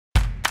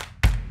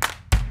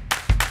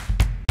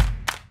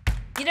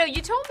You know,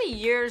 you told me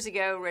years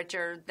ago,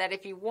 Richard, that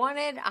if you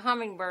wanted a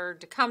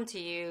hummingbird to come to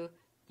you,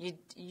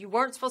 you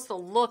weren't supposed to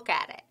look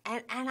at it.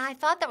 And I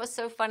thought that was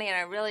so funny, and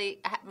I really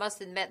must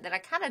admit that I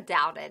kind of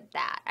doubted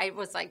that. I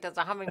was like, does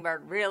a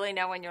hummingbird really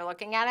know when you're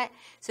looking at it?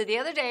 So the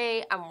other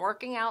day, I'm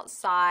working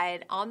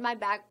outside on my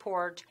back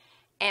porch,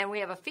 and we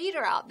have a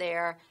feeder out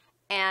there,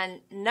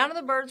 and none of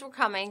the birds were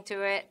coming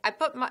to it.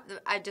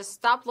 I just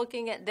stopped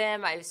looking at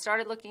them. I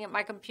started looking at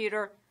my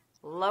computer.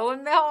 Lo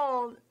and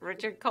behold,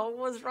 Richard Cole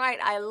was right.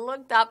 I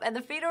looked up, and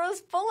the feeder was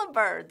full of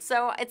birds.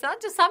 So it's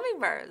not just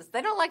hummingbirds.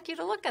 They don't like you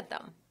to look at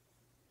them.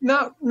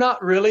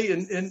 Not really,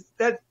 and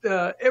that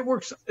it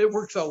works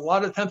a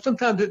lot of times.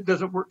 Sometimes it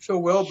doesn't work so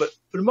well, but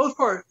for the most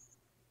part,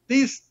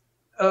 these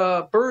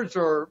birds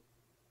are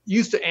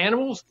used to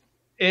animals,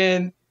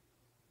 and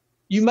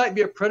you might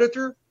be a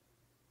predator.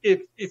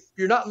 If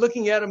you're not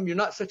looking at them, you're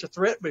not such a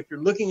threat. But if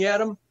you're looking at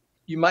them,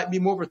 you might be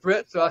more of a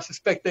threat. So I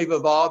suspect they've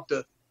evolved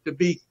to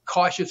be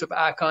cautious of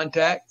eye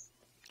contact.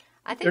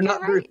 I think they're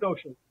not right. very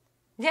social.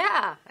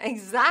 Yeah,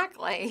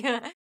 exactly.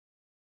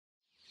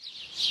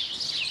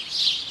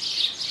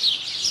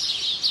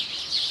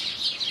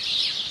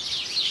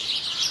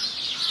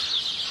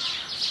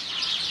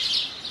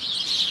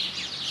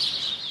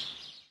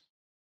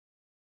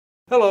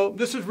 Hello,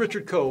 this is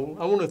Richard Cole.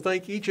 I want to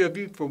thank each of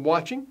you for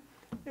watching,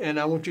 and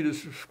I want you to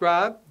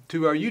subscribe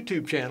to our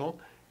YouTube channel,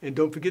 and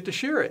don't forget to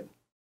share it.